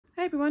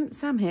everyone,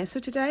 Sam here. So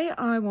today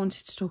I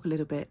wanted to talk a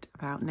little bit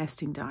about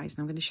nesting dies,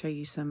 and I'm going to show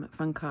you some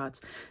fun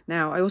cards.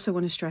 Now, I also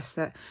want to stress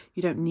that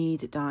you don't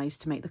need dies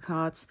to make the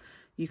cards.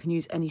 You can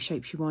use any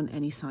shapes you want,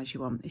 any size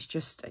you want. It's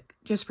just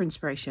for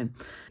inspiration.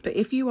 But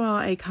if you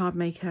are a card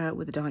maker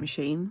with a die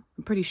machine,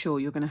 I'm pretty sure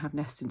you're going to have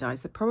nesting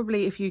dies. They're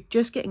probably, if you're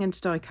just getting into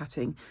die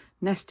cutting,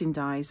 nesting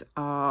dies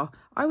are,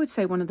 I would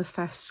say, one of the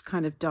first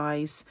kind of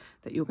dies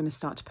that you're going to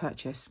start to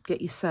purchase.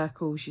 Get your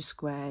circles, your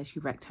squares,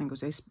 your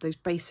rectangles. Those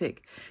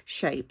basic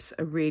shapes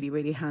are really,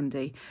 really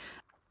handy.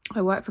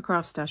 I work for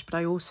Craft Stash, but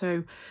I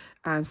also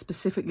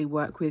specifically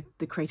work with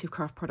the Creative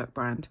Craft product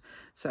brand.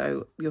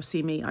 So you'll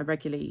see me, I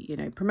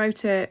regularly,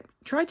 promote it.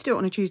 Try to do it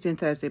on a Tuesday and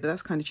Thursday, but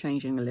that's kind of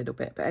changing a little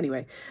bit. But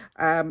anyway,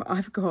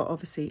 I've got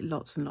obviously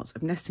lots and lots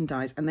of nesting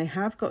dies, and they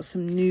have got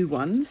some new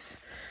ones,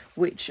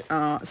 which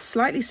are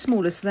slightly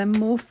smaller. So they're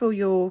more for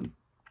your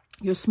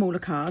smaller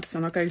cards.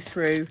 And I'll go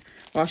through,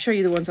 well, I'll show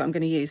you the ones that I'm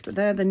going to use, but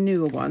they're the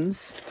newer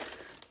ones.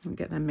 Don't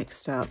get them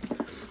mixed up.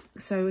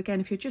 So again,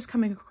 if you're just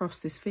coming across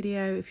this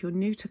video, if you're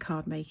new to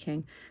card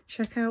making,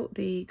 check out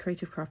the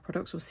Creative Craft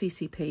products, or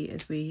CCP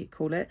as we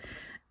call it,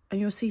 and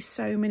you'll see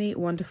so many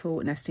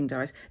wonderful nesting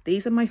dies.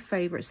 These are my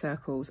favourite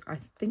circles. I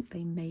think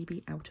they may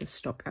be out of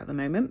stock at the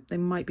moment. They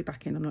might be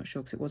back in, I'm not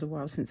sure, because it was a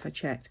while since I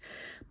checked.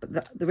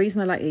 But the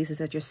reason I like these is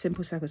they're just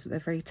simple circles, but they're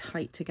very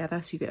tight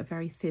together, so you get a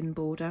very thin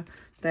border.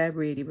 They're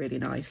really, really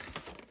nice.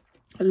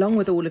 Along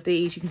with all of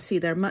these, you can see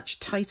they're much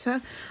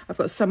tighter. I've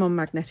got some on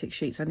magnetic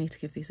sheets. I need to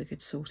give these a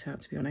good sort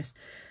out, to be honest,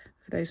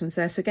 for those ones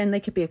there. So again, they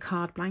could be a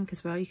card blank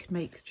as well. You could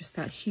make just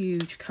that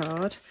huge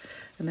card,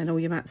 and then all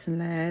your mats and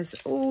layers,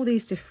 all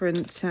these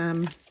different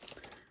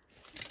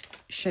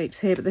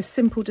shapes here. But there's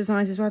simple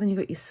designs as well. Then you've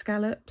got your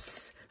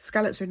scallops.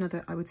 Scallops are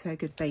another, I would say, a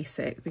good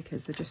basic,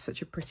 because they're just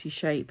such a pretty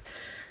shape.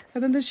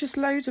 And then there's just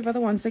loads of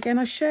other ones. Again,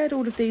 I've shared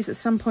all of these at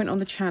some point on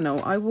the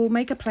channel. I will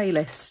make a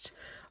playlist.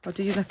 I'll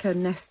do like a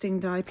nesting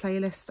die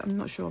playlist. I'm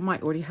not sure, I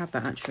might already have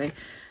that actually.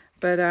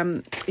 But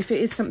if it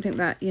is something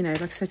that,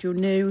 like I said, you're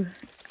new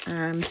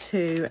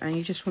to, and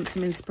you just want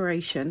some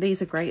inspiration, these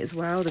are great as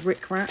well. The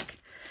Rick Rack.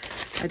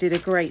 I did a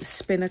great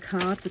spinner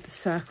card with the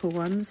circle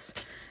ones.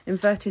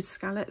 Inverted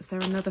scallops,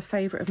 they're another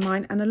favourite of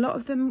mine, and a lot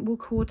of them will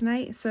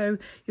coordinate. So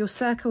your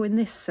circle in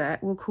this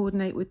set will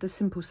coordinate with the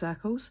simple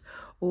circles,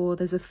 or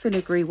there's a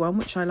filigree one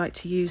which I like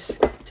to use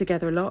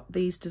together a lot,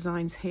 these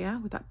designs here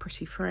with that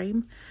pretty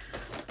frame.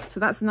 So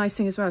that's the nice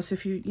thing as well. So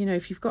if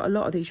if you've got a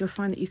lot of these, you'll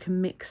find that you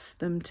can mix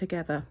them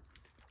together,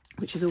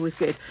 which is always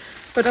good.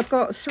 But I've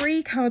got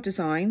 3 card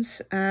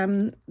designs.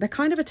 They're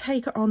kind of a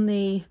take on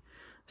the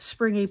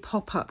springy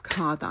pop-up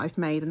card that I've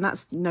made, and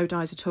that's no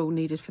dies at all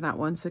needed for that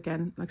one. So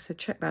again, like I said,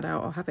 check that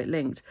out. I'll have it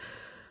linked.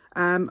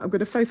 I'm going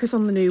to focus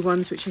on the new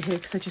ones, which are here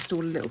because they're just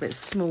all a little bit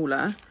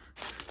smaller.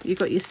 You've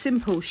got your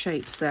simple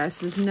shapes there,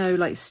 so there's no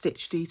like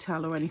stitch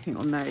detail or anything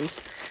on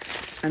those.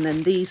 And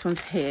then these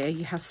ones here,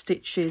 you have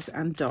stitches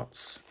and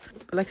dots.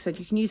 But like I said,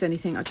 you can use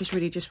anything. I just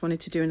really wanted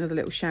to do another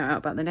little shout out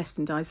about the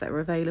nesting dies that are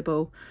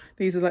available.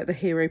 These are like the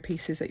hero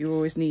pieces that you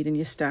always need in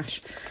your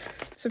stash.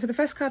 So for the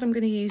first card, I'm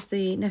going to use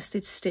the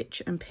nested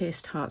stitch and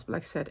pierced hearts. But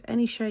like I said,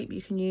 any shape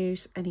you can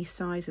use, any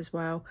size as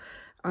well.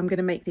 I'm going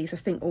to make these, I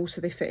think also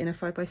they fit in a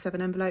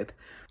 5x7 envelope.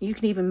 You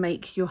can even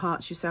make your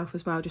hearts yourself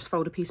as well. Just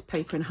fold a piece of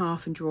paper in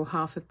half and draw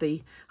half of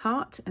the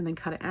heart, and then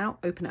cut it out,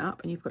 open it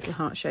up, and you've got your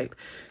heart shape.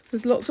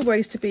 There's lots of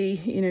ways to be,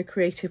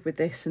 creative with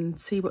this, and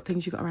see what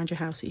things you've got around your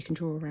house that you can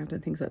draw around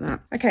and things like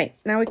that. Okay,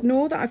 now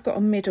ignore that I've got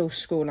a middle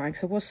score line,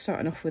 because I was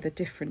starting off with a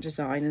different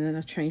design and then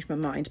I've changed my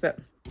mind. But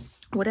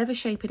whatever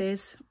shape it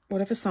is,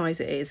 whatever size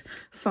it is,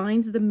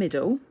 find the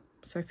middle.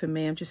 So for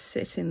me, I'm just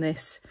sitting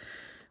this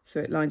so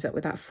it lines up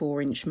with that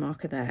 4-inch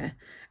marker there.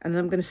 And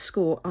then I'm going to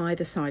score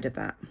either side of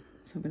that.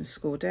 So I'm going to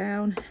score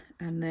down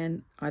and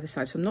then either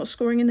side. So I'm not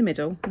scoring in the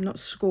middle. I'm not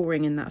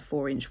scoring in that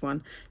 4-inch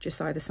one,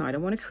 just either side. I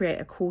want to create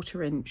a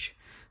 1/4 inch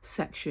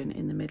section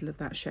in the middle of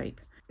that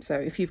shape. So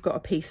if you've got a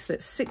piece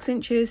that's 6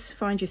 inches,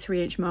 find your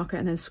 3-inch marker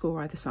and then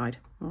score either side.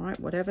 All right,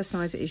 whatever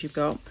size it is you've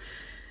got.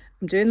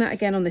 I'm doing that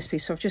again on this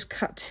piece. So I've just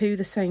cut 2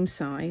 the same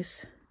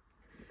size.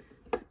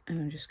 And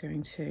I'm just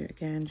going to,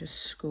 again, just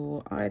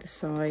score either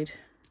side.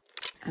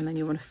 And then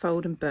you want to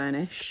fold and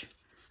burnish.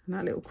 And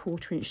that little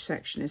 1/4 inch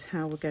section is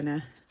how we're going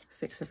to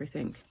fix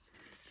everything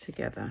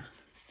together.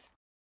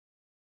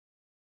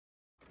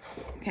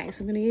 Okay,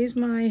 so I'm going to use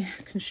my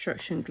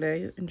construction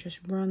glue and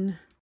just run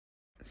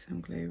some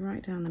glue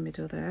right down the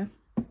middle there.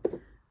 And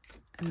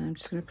then I'm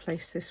just going to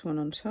place this one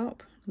on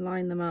top,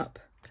 line them up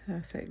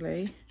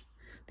perfectly.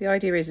 The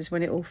idea is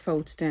when it all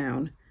folds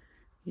down,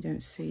 you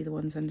don't see the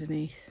ones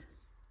underneath.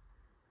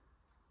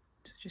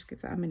 So just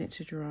give that a minute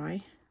to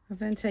dry. I've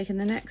then taken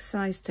the next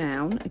size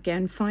down,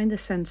 again find the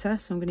centre,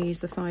 so I'm going to use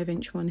the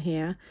 5-inch one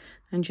here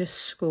and just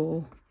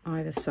score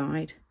either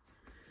side.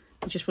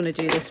 I just want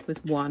to do this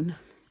with one,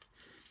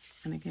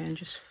 and again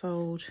just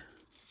fold,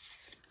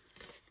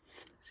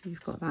 so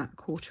you've got that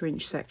 1/4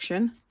 inch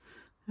section.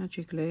 Add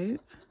your glue,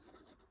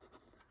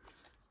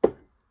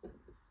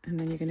 and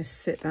then you're going to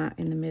sit that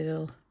in the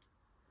middle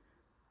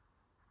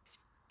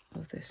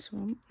of this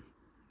one.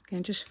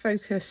 Again, just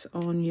focus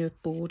on your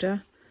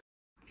border.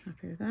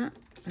 Happy with that.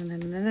 And then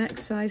the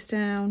next size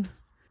down,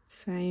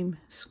 same,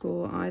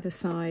 score either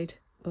side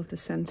of the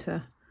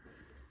centre.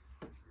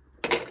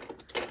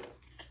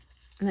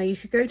 Now you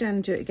could go down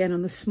and do it again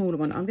on the smaller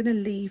one. I'm going to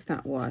leave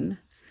that one.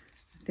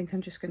 I think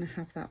I'm just going to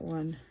have that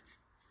one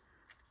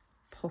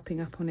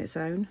popping up on its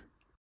own.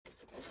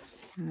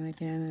 And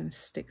again, I'm going to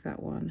stick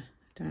that one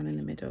down in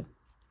the middle.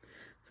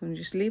 So I'm going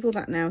to just leave all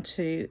that now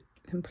to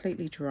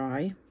completely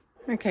dry.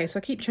 Okay, so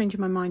I keep changing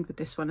my mind with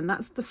this one, and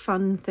that's the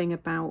fun thing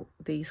about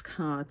these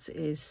cards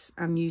is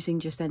I'm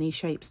using just any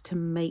shapes to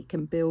make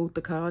and build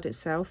the card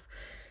itself.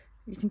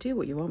 You can do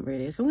what you want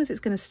really, as long as it's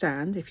going to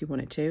stand if you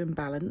want it to and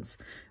balance,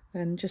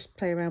 then just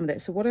play around with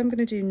it. So what I'm going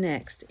to do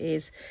next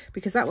is,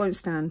 because that won't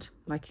stand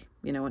like,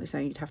 you know, on its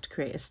own, you'd have to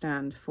create a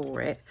stand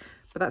for it,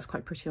 but that's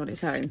quite pretty on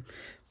its own.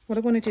 What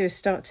I want to do is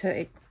start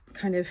to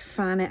kind of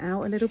fan it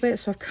out a little bit.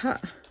 So I've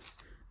cut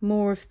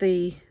more of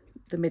the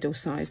middle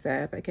size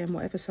there, but again,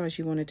 whatever size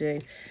you want to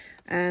do.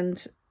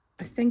 And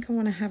I think I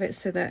want to have it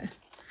so that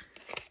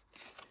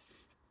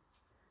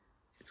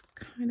it's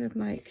kind of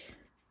like,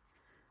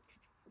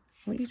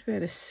 I want you to be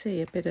able to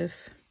see a bit of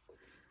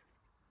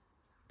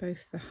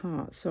both the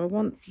hearts. So I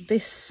want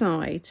this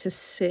side to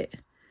sit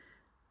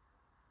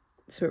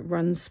so it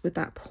runs with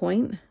that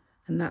point,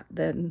 and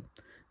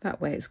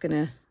that way it's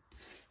going to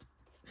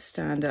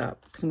stand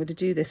up, because I'm going to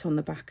do this on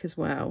the back as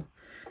well.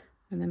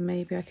 And then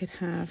maybe I could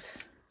have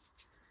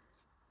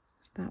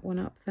that one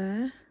up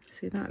there.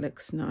 See, that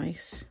looks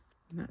nice,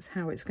 and that's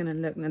how it's going to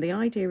look. Now the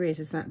idea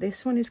is that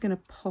this one is going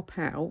to pop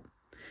out,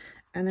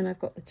 and then I've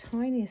got the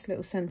tiniest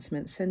little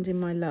sentiment, sending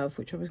my love,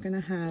 which I was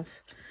going to have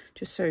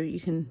just so you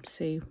can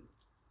see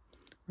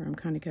where I'm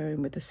kind of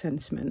going with the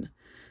sentiment,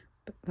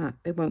 but that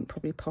it won't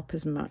probably pop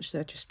as much.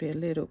 They'll just be a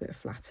little bit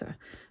flatter,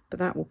 but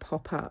that will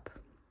pop up.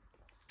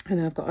 And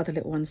then I've got other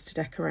little ones to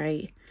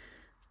decorate.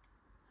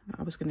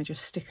 I was going to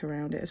just stick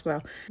around it as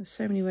well. There's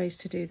so many ways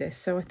to do this,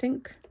 so I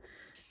think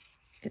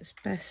it's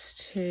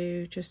best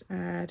to just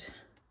add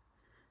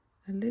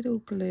a little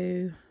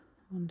glue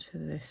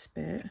onto this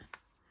bit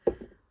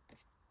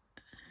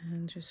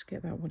and just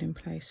get that one in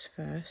place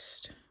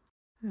first,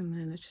 and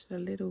then just a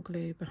little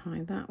glue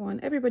behind that one.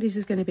 Everybody's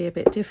is going to be a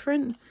bit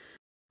different.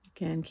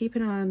 Again, keep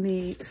an eye on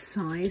the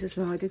size as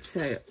well. I did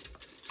say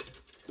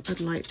I'd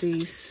like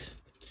these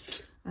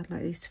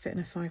to fit in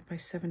a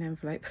 5x7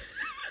 envelope.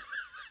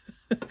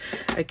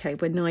 Okay,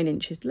 we're 9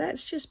 inches.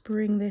 Let's just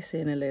bring this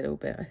in a little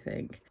bit, I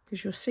think,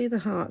 because you'll see the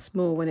hearts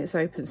more when it's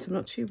open, so I'm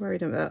not too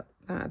worried about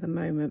that at the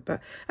moment.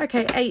 But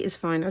okay, 8 is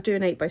fine. I'll do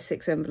an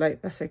 8x6 envelope.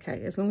 That's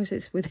okay, as long as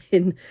it's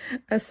within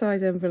a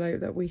size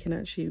envelope that we can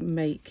actually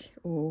make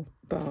or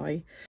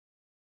buy.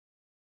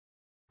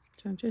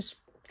 So I'm just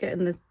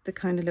getting the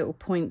kind of little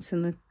points,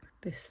 and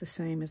this the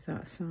same as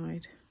that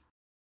side.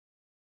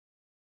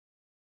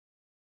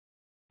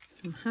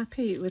 I'm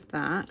happy with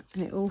that,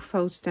 and it all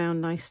folds down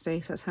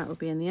nicely, so that's how it will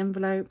be in the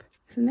envelope.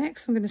 So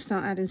next I'm going to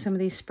start adding some of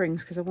these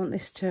springs, because I want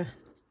this to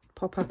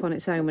pop up on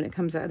its own when it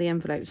comes out of the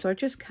envelope. So I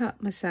just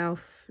cut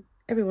myself,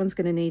 everyone's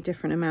going to need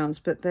different amounts,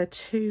 but they're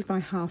 2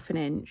 by 1/2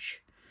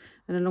 inch,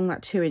 and along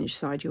that 2 inch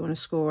side you want to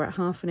score at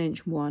 1/2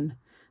 inch, 1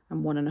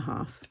 and 1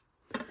 1/2.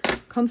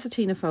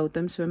 Concertina fold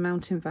them, so a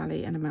mountain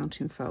valley and a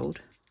mountain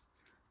fold,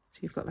 so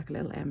you've got like a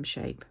little M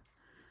shape,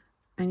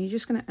 and you're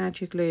just going to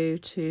add your glue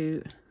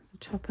to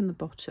top and the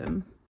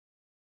bottom,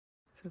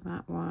 so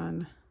that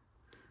one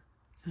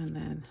and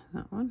then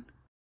that one,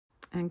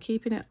 and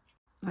keeping it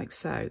like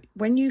so.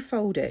 When you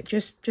fold it,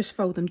 just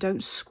fold them,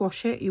 don't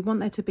squash it. You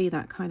want there to be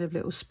that kind of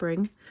little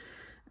spring.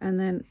 And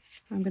then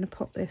I'm going to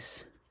pop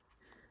this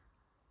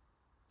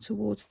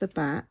towards the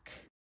back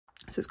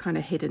so it's kind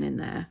of hidden in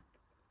there,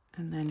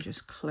 and then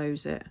just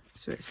close it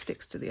so it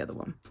sticks to the other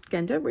one.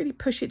 Again, don't really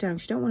push it down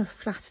because you don't want to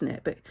flatten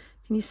it, but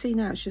can you see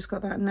now it's just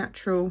got that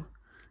natural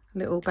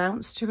little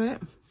bounce to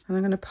it. And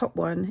I'm going to pop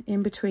one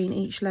in between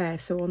each layer,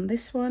 so on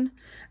this one,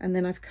 and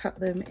then I've cut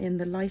them in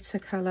the lighter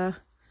colour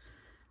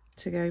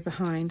to go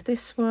behind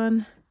this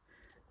one,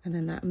 and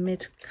then that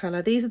mid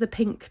colour. These are the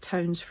pink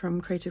tones from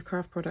Creative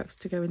Craft Products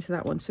to go into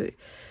that one. So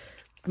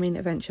I mean,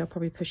 eventually I'll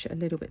probably push it a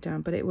little bit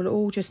down, but it will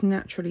all just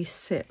naturally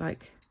sit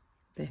like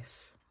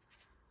this.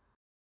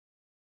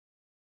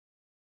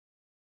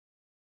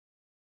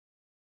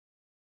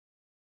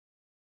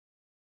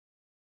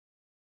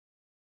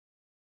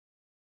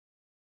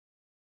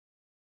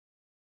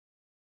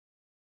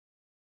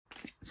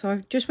 So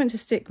I just went to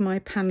stick my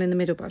panel in the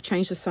middle, but I've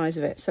changed the size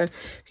of it. So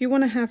if you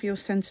want to have your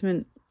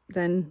sentiment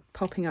then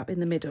popping up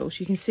in the middle, so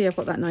you can see I've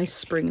got that nice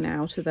spring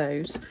now to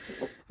those.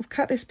 I've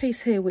cut this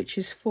piece here, which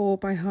is 4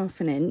 by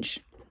 1/2 inch.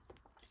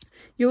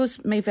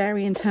 Yours may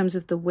vary in terms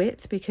of the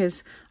width,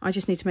 because I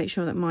just need to make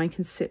sure that mine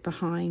can sit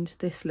behind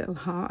this little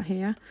heart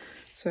here.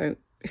 So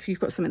if you've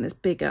got something that's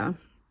bigger,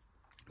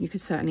 you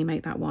could certainly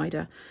make that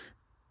wider.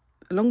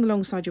 Along the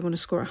long side, you want to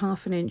score at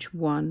 1/2 inch,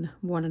 1,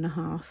 1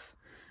 1/2,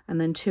 and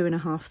then 2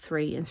 1/2,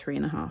 3 and 3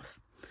 1/2.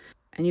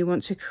 And you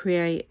want to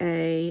create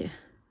a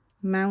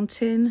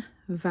mountain,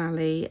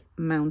 valley,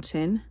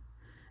 mountain,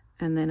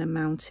 and then a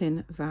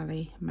mountain,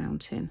 valley,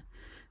 mountain.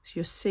 So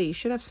you'll see, you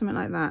should have something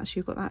like that. So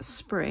you've got that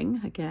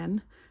spring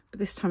again, but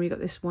this time you've got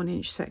this 1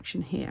 inch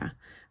section here,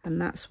 and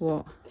that's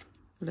what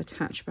will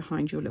attach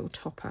behind your little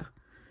topper.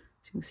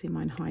 So you can see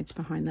mine hides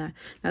behind there.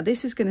 Now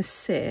this is going to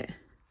sit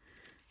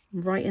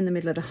right in the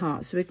middle of the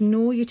heart. So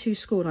ignore your 2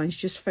 score lines,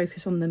 just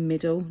focus on the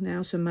middle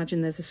now. So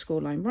imagine there's a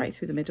score line right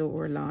through the middle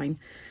or a line,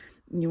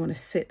 and you want to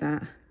sit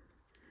that.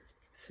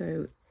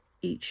 So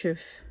each of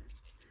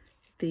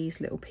these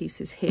little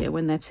pieces here,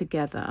 when they're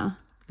together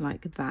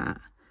like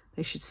that,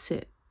 they should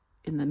sit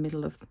in the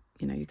middle of,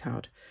 you know, your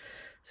card.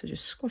 So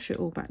just squash it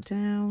all back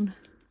down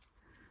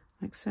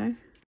like so,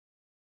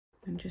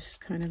 and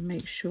just kind of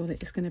make sure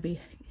that it's going to be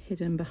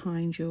hidden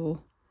behind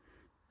your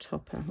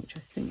topper, which I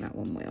think that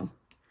one will.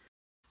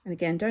 And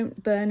again,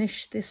 don't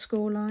burnish the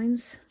score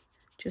lines,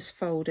 just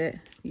fold it.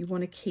 You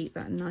want to keep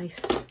that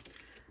nice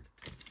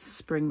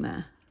spring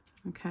there,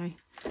 okay?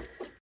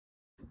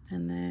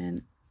 And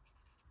then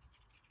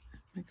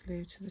I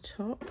glue to the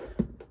top.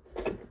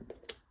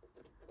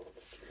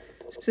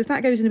 So if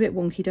that goes in a bit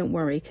wonky, don't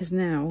worry, because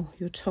now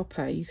your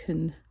topper, you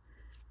can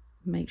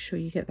make sure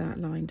you get that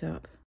lined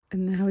up.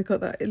 And now we've got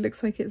that, it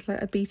looks like it's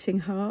like a beating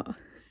heart.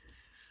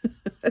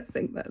 I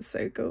think that's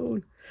so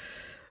cool.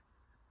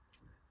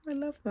 I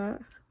love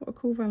that. What a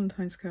cool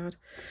Valentine's card.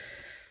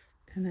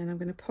 And then I'm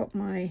going to pop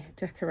my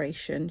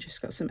decoration.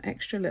 Just got some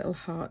extra little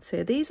hearts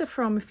here. These are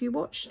from, if you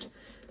watched,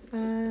 I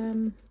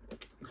can't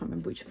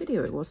remember which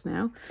video it was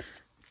now,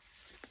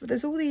 but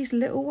there's all these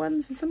little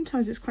ones, and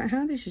sometimes it's quite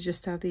handy to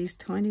just have these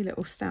tiny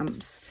little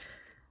stamps.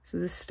 So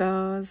the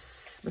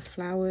stars, the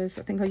flowers.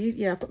 I think I use,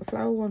 yeah, I've got the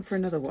flower one for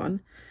another one,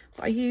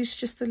 but I used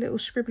just the little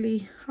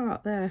scribbly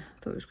heart there. I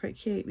thought it was quite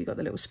cute. We got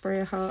the little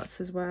sprayer hearts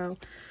as well,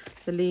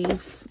 the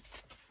leaves.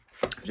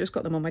 I've just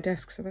got them on my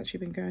desk, so I've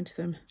actually been going to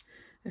them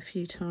a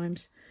few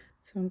times.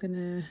 So I'm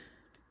gonna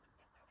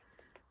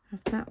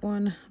have that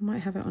one. I might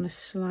have it on a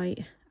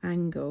slight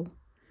angle,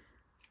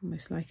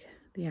 almost like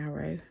the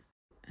arrow.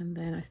 And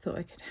then I thought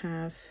I could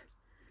have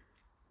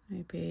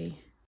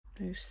maybe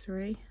those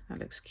 3. That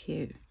looks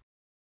cute.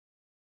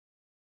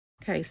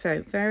 Okay,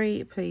 so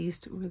very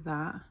pleased with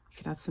that. You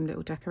could add some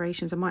little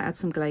decorations. I might add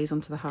some glaze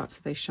onto the hearts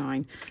so they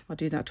shine. I'll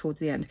do that towards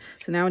the end.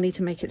 So now I need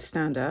to make it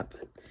stand up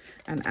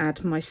and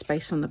add my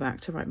space on the back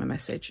to write my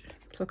message.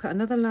 So I'll cut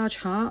another large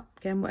heart.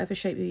 Again, whatever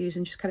shape you're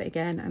using, just cut it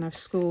again. And I've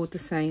scored the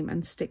same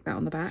and stick that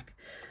on the back.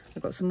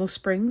 I've got some more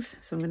springs,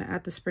 so I'm going to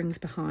add the springs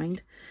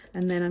behind.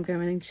 And then I'm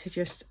going to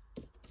just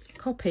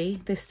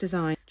copy this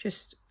design.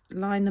 Just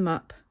line them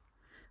up,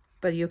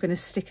 but you're going to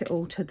stick it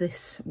all to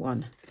this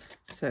one.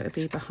 So it'll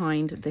be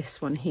behind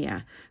this one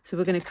here. So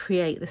we're going to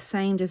create the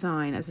same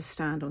design as a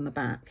stand on the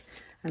back.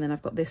 And then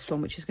I've got this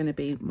one, which is going to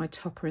be my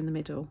topper in the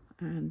middle.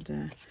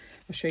 And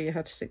I'll show you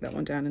how to stick that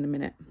one down in a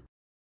minute.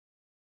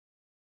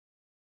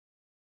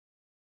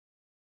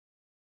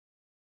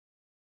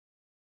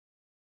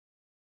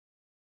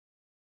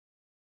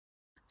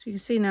 So you can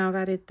see now I've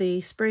added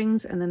the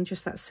springs and then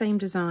just that same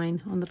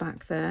design on the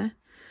back there.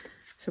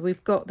 So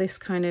we've got this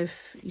kind of,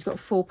 you've got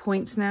 4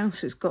 points now,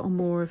 so it's got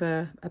more of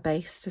a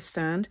base to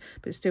stand,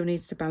 but it still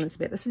needs to balance a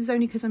bit. This is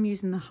only because I'm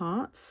using the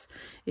hearts.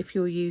 If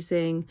you're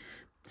using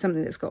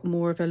something that's got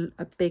more of a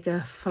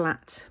bigger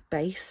flat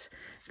base,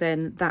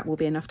 then that will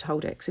be enough to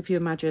hold it. Because if you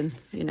imagine,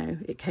 you know,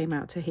 it came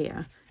out to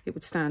here, it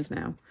would stand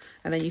now.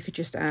 And then you could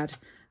just add,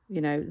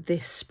 you know,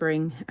 this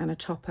spring and a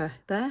topper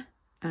there.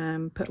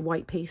 Put a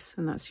white piece,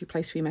 and that's your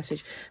place for your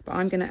message. But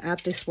I'm going to add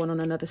this one on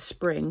another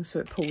spring so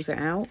it pulls it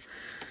out.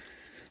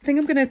 I think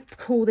I'm going to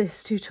call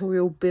this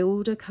tutorial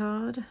Builder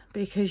Card,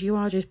 because you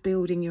are just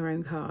building your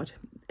own card.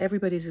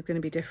 Everybody's is going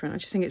to be different. I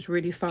just think it's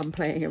really fun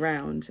playing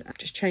around,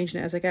 just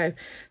changing it as I go.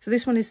 So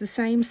this one is the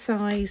same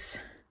size,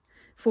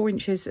 4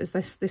 inches as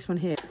this one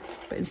here,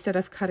 but instead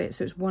I've cut it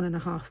so it's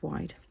 1.5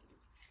 wide.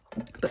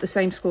 But the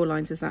same score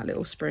lines as that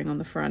little spring on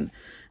the front.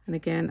 And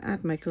again,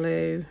 add my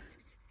glue.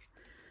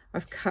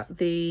 I've cut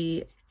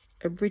the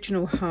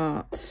original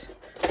heart,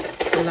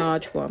 the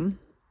large one,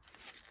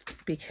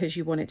 because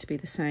you want it to be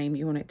the same.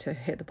 You want it to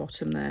hit the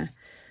bottom there.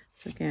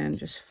 So again,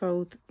 just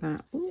fold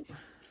that all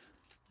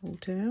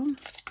down,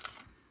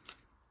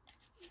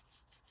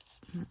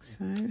 like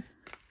so.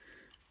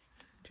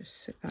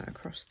 Just sit that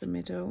across the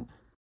middle.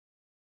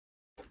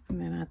 And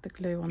then add the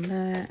glue on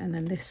there. And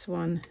then this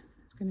one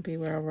is going to be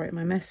where I'll write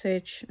my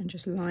message, and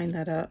just line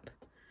that up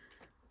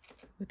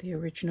with the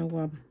original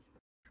one.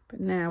 But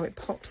now it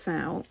pops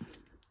out,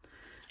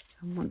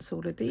 and once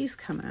all of these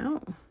come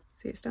out,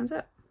 see, it stands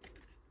up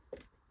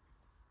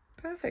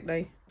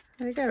perfectly.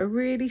 There you go, a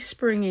really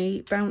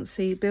springy,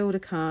 bouncy builder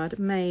card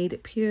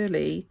made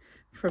purely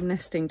from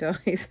nesting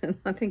dies, and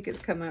I think it's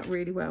come out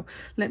really well.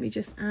 Let me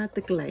just add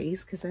the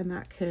glaze, because then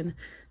that can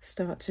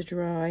start to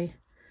dry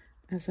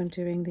as I'm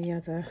doing the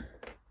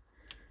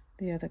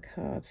other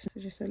cards.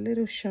 So just a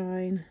little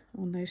shine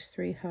on those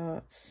 3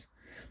 hearts.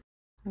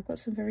 I've got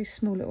some very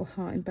small little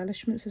heart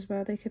embellishments as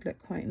well. They could look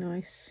quite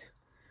nice.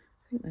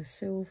 I think they're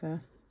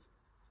silver,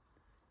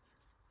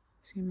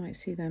 so you might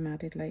see them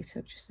added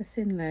later. Just a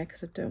thin layer,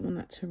 because I don't want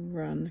that to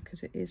run,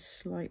 because it is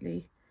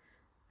slightly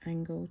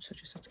angled, so I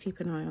just have to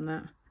keep an eye on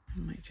that. I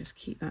might just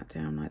keep that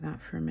down like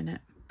that for a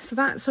minute. So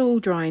that's all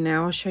dry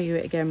now. I'll show you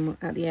it again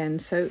at the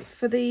end. So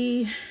for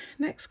the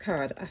next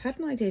card, I had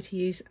an idea to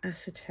use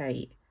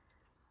acetate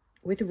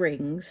with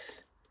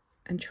rings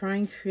and try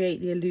and create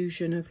the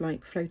illusion of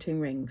like floating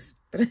rings,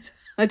 but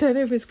I don't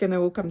know if it's going to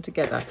all come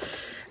together.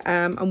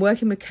 I'm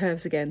working with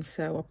curves again,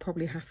 so I'll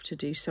probably have to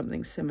do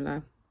something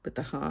similar with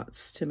the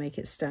hearts to make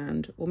it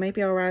stand, or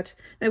maybe I'll add,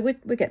 no,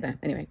 we'll get there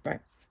anyway. Right.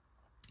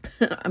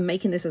 I'm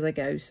making this as I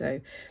go, so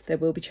there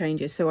will be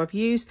changes. So I've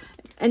used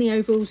any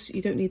ovals,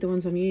 you don't need the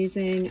ones I'm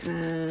using,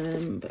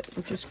 but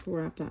I'll just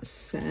grab that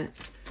set.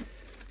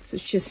 So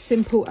it's just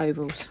simple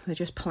ovals, they're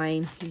just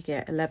plain. You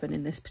get 11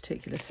 in this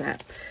particular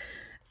set,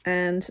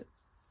 and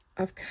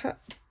I've cut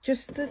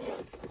just the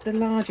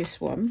largest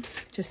one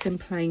just in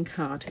plain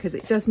card, because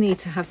it does need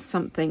to have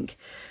something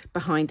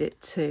behind it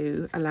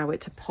to allow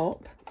it to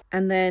pop.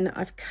 And then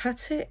I've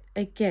cut it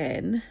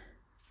again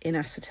in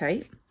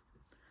acetate.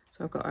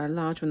 So I've got a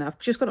large one there. I've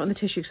just got it on the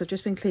tissue because I've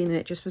just been cleaning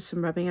it just with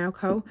some rubbing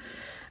alcohol.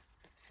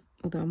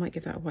 Although I might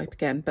give that a wipe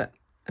again, but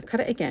I've cut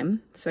it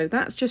again. So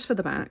that's just for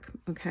the back,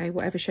 okay,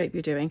 whatever shape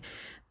you're doing.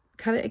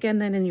 Cut it again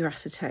then in your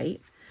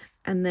acetate.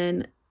 And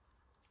then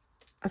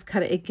I've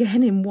cut it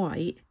again in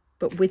white,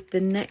 but with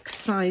the next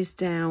size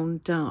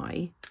down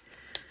die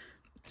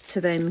to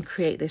then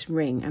create this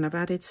ring. And I've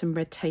added some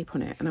red tape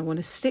on it, and I want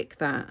to stick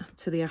that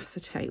to the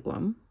acetate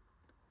one.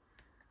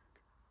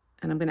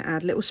 And I'm going to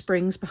add little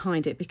springs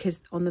behind it,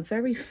 because on the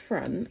very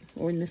front,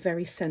 or in the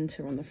very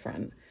center on the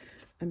front,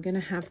 I'm going to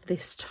have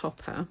this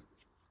topper.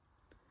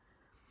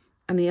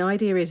 And the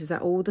idea is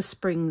that all the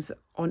springs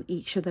on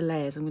each of the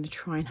layers, I'm going to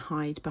try and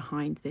hide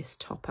behind this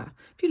topper.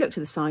 If you look to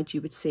the side,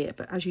 you would see it,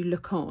 but as you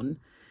look on,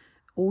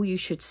 all you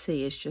should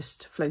see is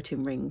just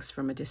floating rings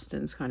from a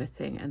distance kind of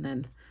thing. And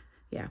then,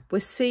 yeah, we'll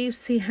see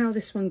how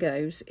this one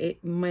goes.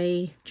 It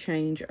may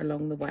change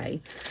along the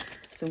way.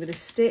 So I'm going to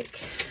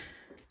stick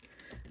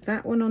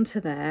that one onto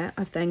there.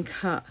 I've then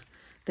cut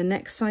the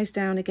next size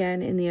down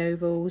again in the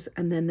ovals,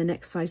 and then the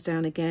next size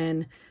down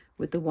again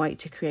with the white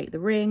to create the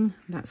ring.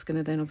 That's going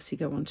to then obviously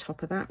go on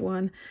top of that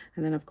one.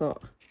 And then I've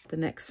got the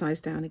next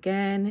size down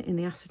again in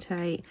the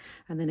acetate,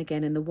 and then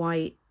again in the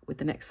white with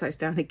the next size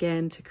down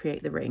again to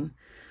create the ring.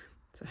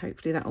 So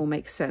hopefully that all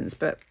makes sense,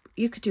 but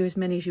you could do as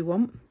many as you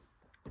want.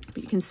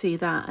 But you can see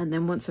that, and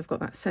then once I've got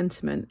that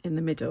sentiment in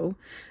the middle,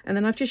 and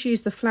then I've just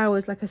used the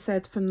flowers, like I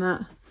said, from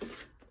that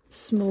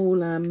small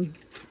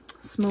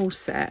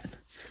set.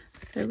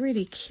 They're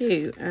really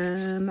cute.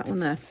 That one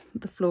there,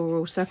 the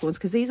floral circle ones,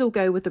 because these all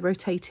go with the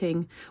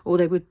rotating, or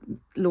they would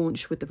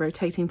launch with the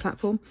rotating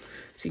platform,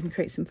 so you can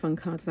create some fun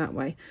cards that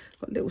way.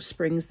 Got little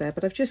springs there,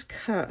 but I've just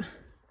cut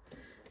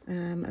a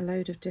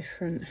load of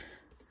different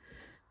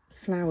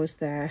flowers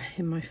there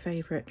in my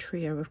favorite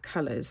trio of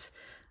colors,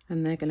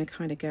 and they're going to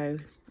kind of go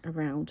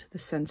around the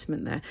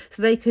sentiment there,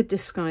 so they could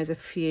disguise a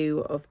few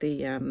of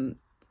the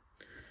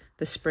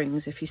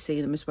springs if you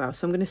see them as well.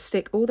 So I'm going to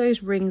stick all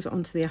those rings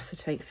onto the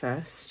acetate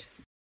first.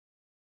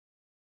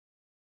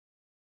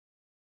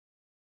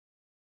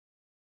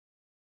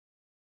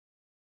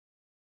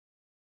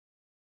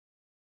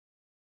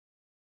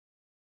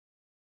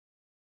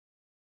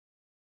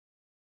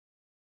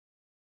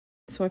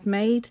 So I've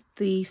made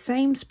the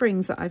same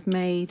springs that I've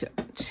made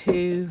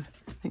to,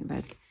 I think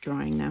they're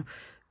drying now,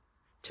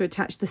 to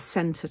attach the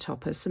center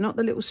toppers. So not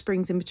the little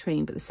springs in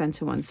between, but the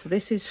center ones. So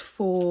this is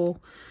 4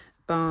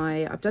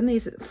 by, I've done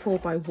these at 4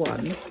 by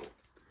 1.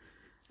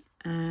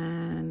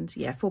 And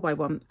yeah, 4 by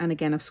 1. And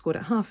again, I've scored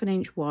at 1/2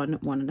 inch, 1,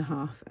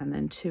 1.5, and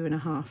then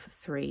 2.5,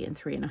 3, and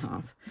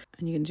 3.5.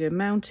 And you can do a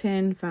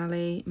mountain,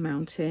 valley,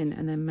 mountain,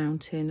 and then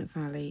mountain,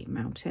 valley,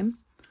 mountain.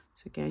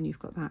 So again, you've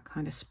got that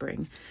kind of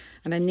spring.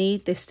 And I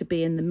need this to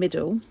be in the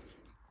middle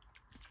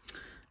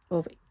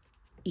of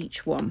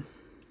each one.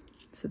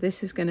 So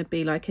this is going to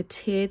be like a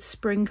tiered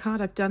spring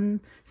card. I've done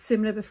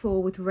similar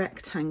before with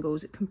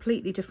rectangles, a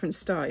completely different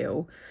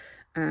style.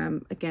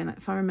 Again,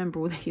 if I remember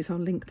all these, I'll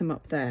link them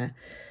up there.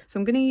 So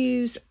I'm going to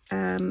use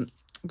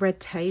red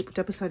tape.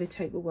 Double-sided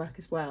tape will work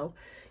as well.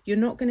 You're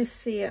not going to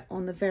see it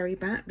on the very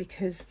back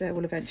because there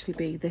will eventually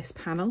be this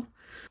panel.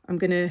 I'm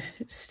going to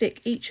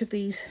stick each of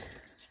these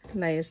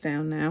layers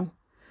down now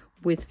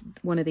with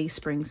one of these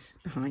springs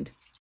behind.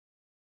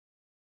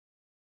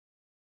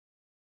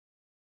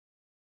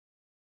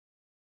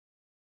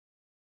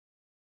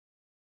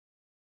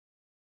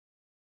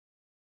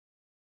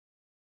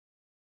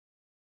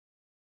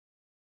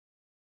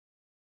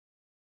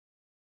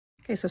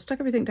 Okay, so I've stuck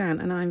everything down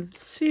and I'm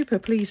super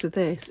pleased with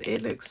this.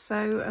 It looks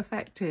so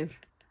effective.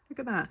 Look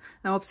at that.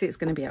 Now, obviously it's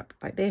going to be up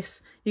like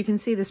this. You can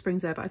see the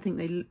springs there, but I think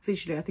they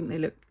visually, I think they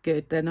look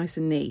good. They're nice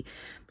and neat.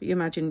 But you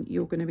imagine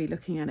you're going to be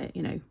looking at it,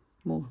 you know,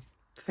 more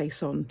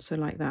face on. So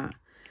like that.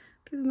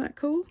 Isn't that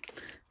cool?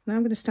 So now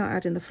I'm going to start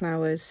adding the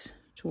flowers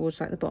towards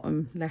like the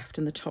bottom left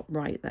and the top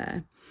right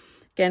there.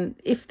 Again,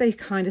 if they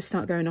kind of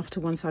start going off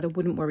to one side, I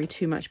wouldn't worry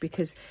too much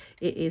because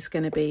it is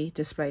going to be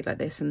displayed like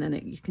this, and then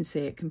you can see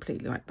it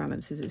completely like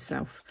balances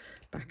itself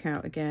back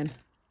out again.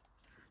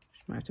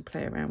 Just might have to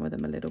play around with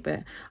them a little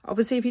bit.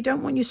 Obviously, if you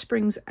don't want your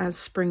springs as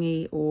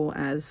springy or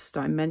as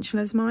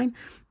dimensional as mine,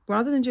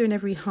 rather than doing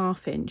every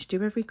 1/2 inch,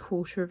 do every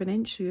 1/4 of an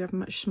inch so you have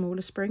much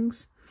smaller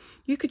springs.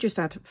 You could just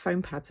add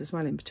foam pads as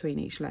well in between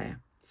each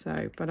layer.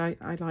 So, but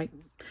I like,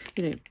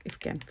 you know, if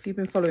you've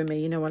been following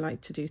me, you know I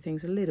like to do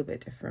things a little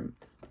bit different.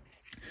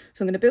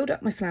 So I'm going to build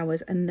up my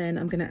flowers, and then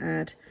I'm going to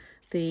add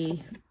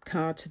the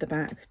card to the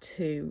back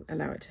to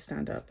allow it to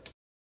stand up.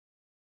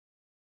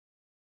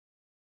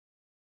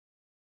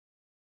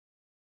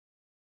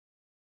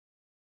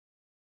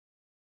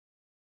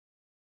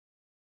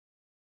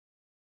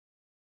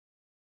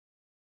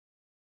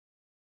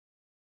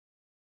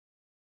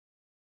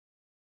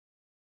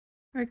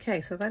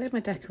 Okay, so I've added my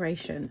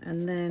decoration,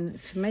 and then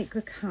to make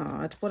the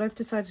card, what I've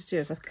decided to do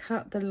is I've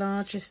cut the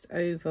largest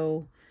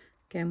oval,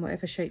 again,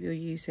 whatever shape you're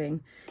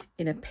using,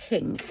 in a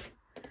pink,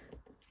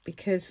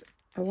 because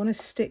I want to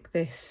stick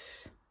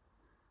this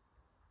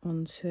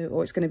onto,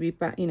 or it's going to be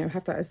back, you know,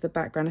 have that as the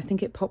background. I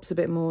think it pops a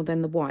bit more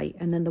than the white,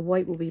 and then the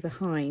white will be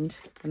behind,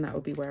 and that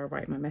will be where I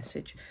write my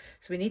message.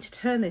 So we need to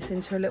turn this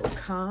into a little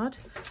card.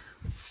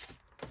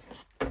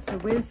 So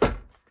with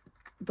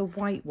the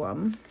white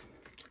one,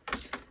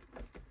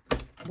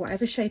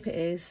 whatever shape it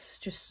is,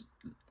 just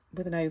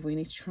with an oval, you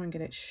need to try and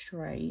get it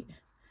straight.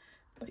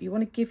 But you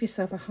want to give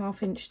yourself a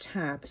 1/2 inch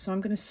tab. So I'm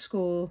going to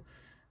score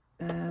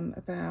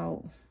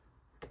about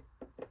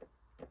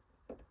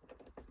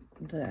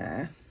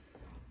there.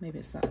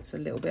 Maybe that's a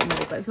little bit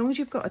more, but as long as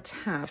you've got a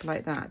tab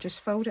like that, just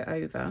fold it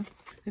over.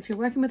 If you're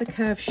working with a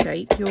curved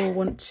shape, you'll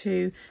want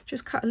to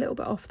just cut a little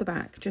bit off the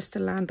back just to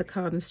land the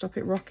card and stop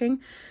it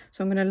rocking.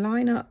 So I'm going to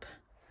line up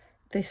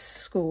this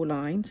score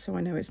line so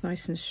I know it's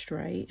nice and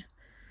straight.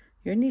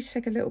 You only need to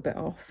take a little bit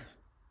off,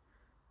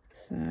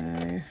 so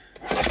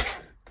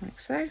like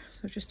so. So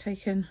I've just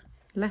taken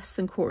less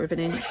than 1/4 of an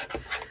inch.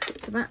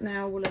 So that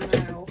now will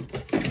allow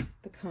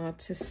the card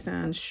to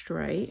stand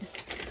straight.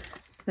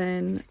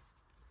 Then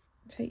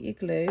take your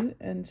glue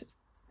and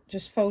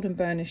just fold and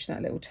burnish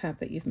that little tab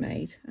that you've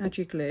made. Add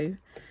your glue,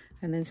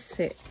 and then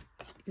sit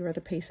your other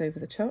piece over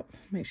the top.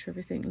 Make sure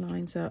everything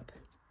lines up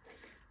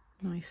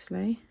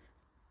nicely,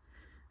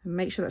 and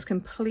make sure that's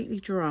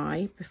completely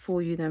dry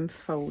before you then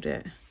fold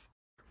it.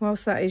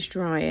 Whilst that is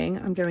drying,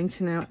 I'm going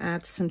to now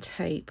add some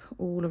tape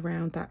all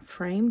around that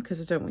frame,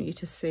 because I don't want you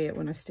to see it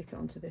when I stick it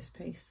onto this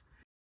piece.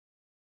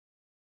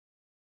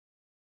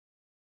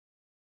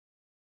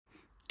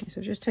 So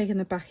I've just taken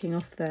the backing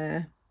off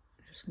there.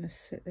 I'm just going to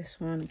sit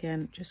this one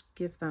again, just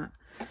give that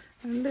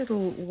a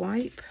little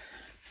wipe.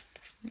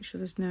 Make sure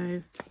there's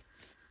no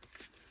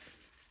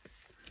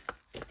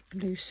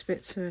loose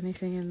bits or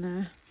anything in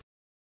there.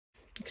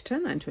 You could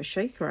turn that into a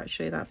shaker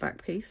actually, that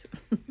back piece.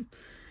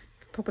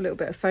 Pop a little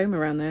bit of foam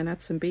around there and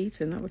add some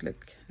beads in, that would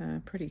look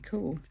pretty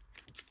cool.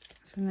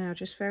 So now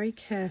just very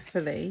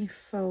carefully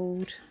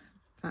fold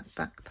that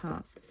back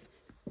part.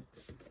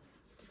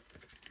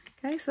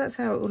 Okay, so that's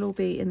how it will all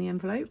be in the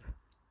envelope.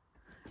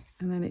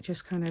 And then it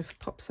just kind of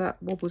pops up,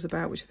 wobbles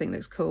about, which I think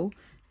looks cool.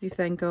 You've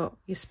then got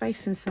your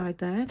space inside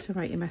there to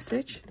write your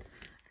message,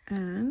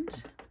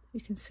 and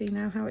you can see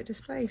now how it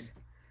displays.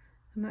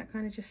 And that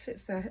kind of just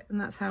sits there, and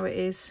that's how it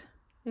is,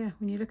 yeah,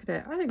 when you look at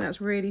it. I think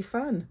that's really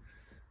fun.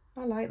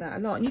 I like that a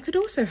lot. And you could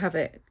also have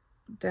it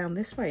down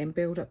this way and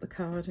build up the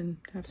card and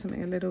have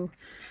something a little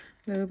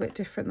bit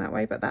different that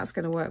way, but that's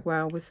going to work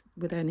well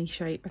with any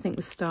shape. I think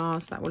with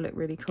stars that will look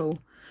really cool.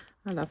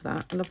 I love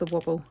that. I love the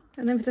wobble.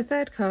 And then for the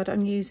third card,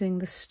 I'm using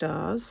the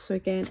stars. So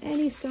again,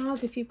 any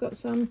stars, if you've got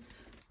some,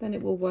 then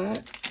it will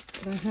work.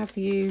 But I have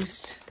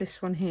used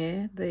this one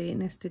here, the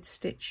nested,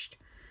 stitched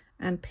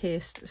and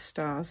pierced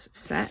stars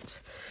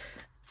set.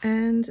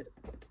 And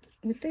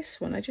with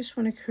this one, I just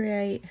want to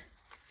create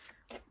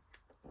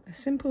a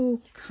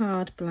simple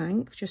card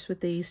blank just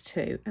with these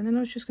two, and then I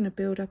was just going to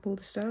build up all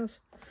the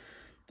stars.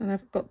 And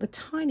I've got the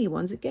tiny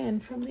ones again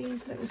from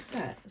these little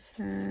sets,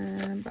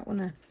 that one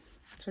there.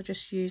 So I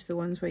just use the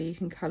ones where you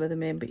can colour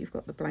them in, but you've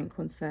got the blank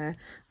ones there.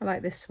 I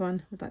like this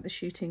one with like the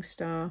shooting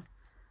star.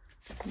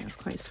 I think that's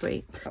quite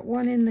sweet. Got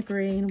one in the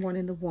green, one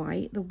in the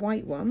white. The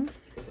white one,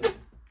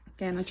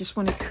 again, I just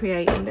want to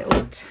create a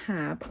little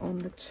tab on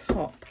the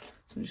top.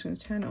 So I'm just going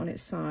to turn it on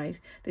its side.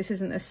 This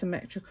isn't a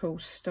symmetrical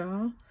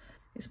star.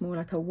 It's more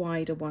like a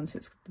wider one, so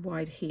it's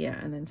wide here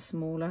and then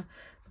smaller.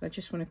 But I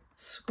just want to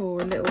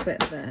score a little bit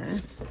there,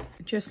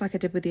 just like I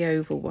did with the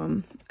oval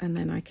one. And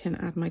then I can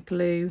add my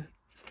glue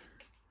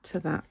to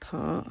that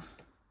part,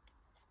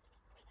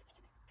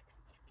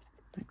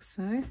 like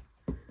so.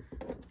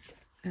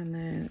 And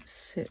then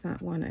sit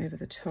that one over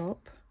the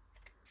top.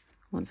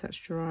 Once that's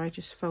dry,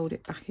 just fold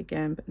it back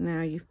again. But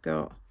now you've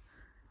got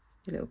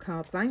your little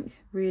card blank,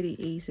 really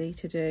easy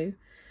to do.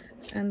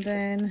 And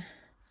then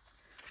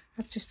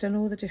I've just done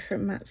all the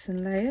different mats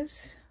and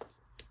layers.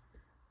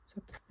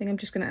 So I think I'm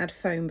just going to add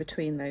foam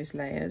between those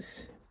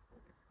layers.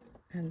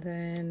 And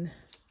then,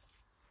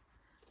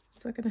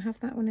 was I going to have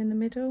that one in the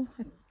middle?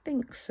 I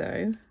think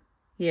so.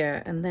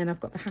 Yeah, and then I've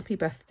got the happy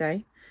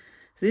birthday.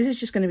 So this is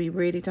just going to be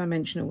really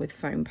dimensional with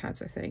foam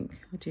pads, I think.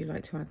 I do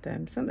like to add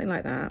them, something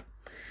like that.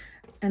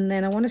 And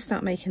then I want to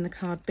start making the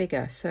card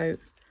bigger. So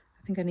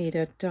I think I need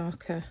a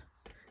darker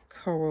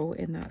coral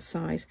in that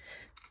size.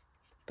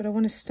 but I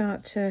want to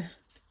start to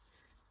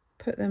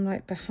put them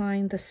like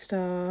behind the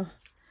star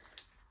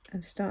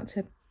and start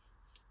to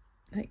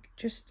like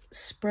just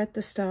spread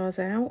the stars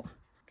out.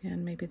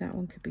 Again, maybe that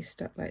one could be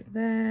stuck like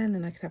there, and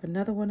then I could have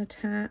another one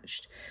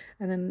attached,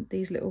 and then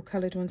these little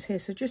coloured ones here.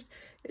 So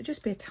it'd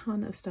just be a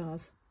ton of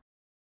stars.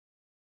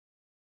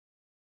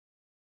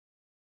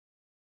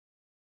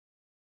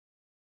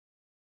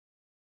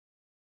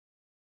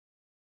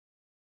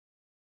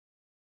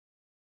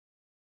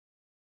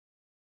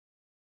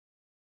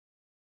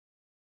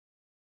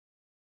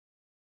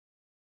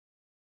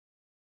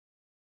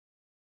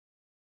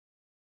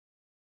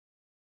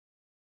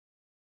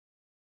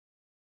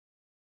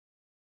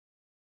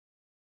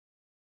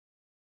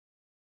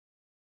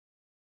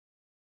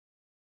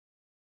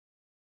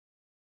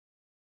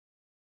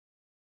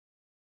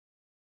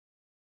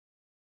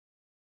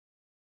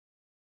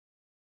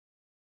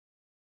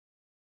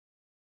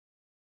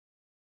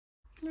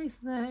 Okay, so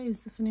there is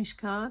the finished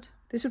card.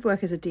 This would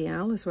work as a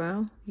DL as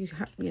well. You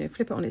know,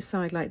 flip it on its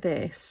side like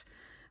this,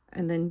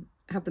 and then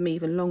have them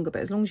even longer.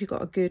 But as long as you've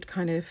got a good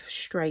kind of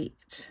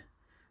straight,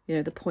 you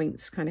know, the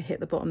points kind of hit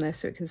the bottom there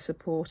so it can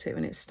support it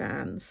when it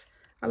stands.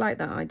 I like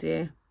that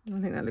idea. I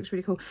think that looks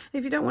really cool.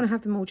 If you don't want to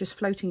have them all just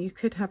floating, you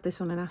could have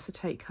this on an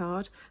acetate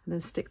card and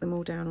then stick them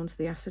all down onto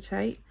the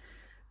acetate.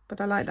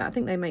 But I like that. I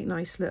think they make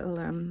nice little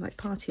like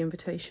party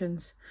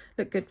invitations.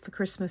 Look good for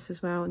Christmas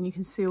as well. And you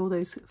can see all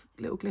those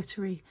little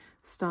glittery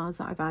stars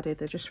that I've added.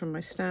 They're just from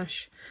my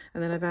stash.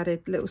 And then I've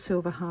added little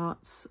silver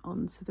hearts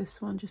onto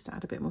this one just to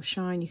add a bit more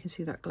shine. You can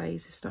see that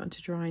glaze is starting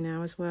to dry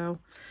now as well.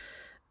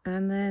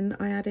 And then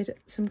I added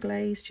some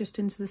glaze just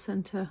into the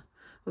centre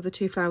of the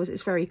two flowers.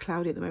 It's very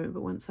cloudy at the moment,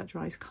 but once that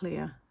dries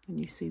clear, and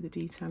you see the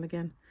detail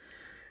again.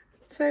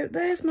 So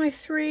there's my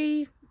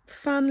 3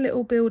 fun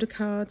little builder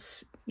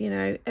cards. You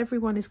know,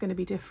 everyone is going to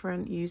be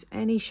different. Use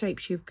any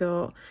shapes you've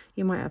got.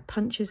 You might have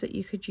punches that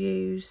you could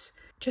use.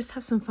 Just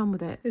have some fun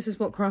with it. This is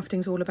what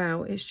crafting's all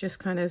about. It's just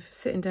kind of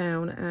sitting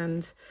down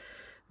and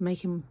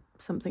making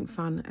something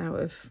fun out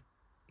of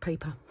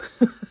paper.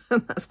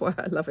 And that's why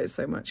I love it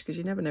so much, because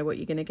you never know what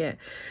you're going to get.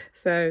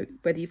 So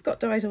whether you've got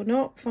dies or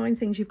not, find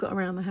things you've got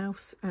around the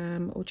house,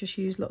 or just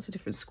use lots of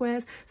different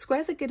squares.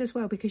 Squares are good as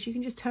well because you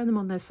can just turn them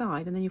on their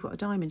side and then you've got a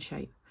diamond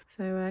shape.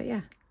 So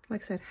yeah,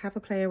 like I said, have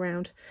a play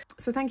around.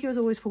 So thank you as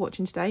always for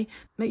watching today.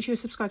 Make sure you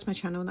subscribe to my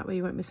channel, and that way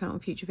you won't miss out on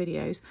future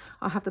videos.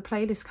 I'll have the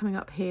playlist coming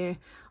up here,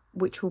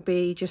 which will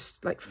be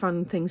just like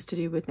fun things to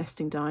do with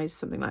nesting dies,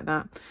 something like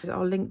that.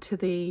 I'll link to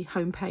the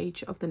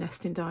homepage of the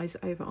nesting dies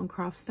over on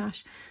Craft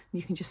Stash.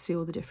 You can just see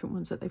all the different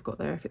ones that they've got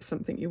there if it's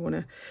something you want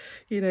to,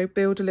 you know,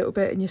 build a little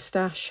bit in your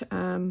stash.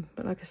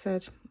 But like I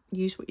said,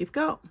 use what you've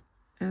got.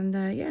 And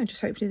yeah,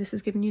 just hopefully this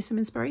has given you some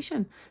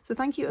inspiration. So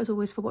thank you as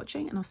always for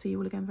watching, and I'll see you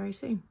all again very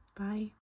soon. Bye.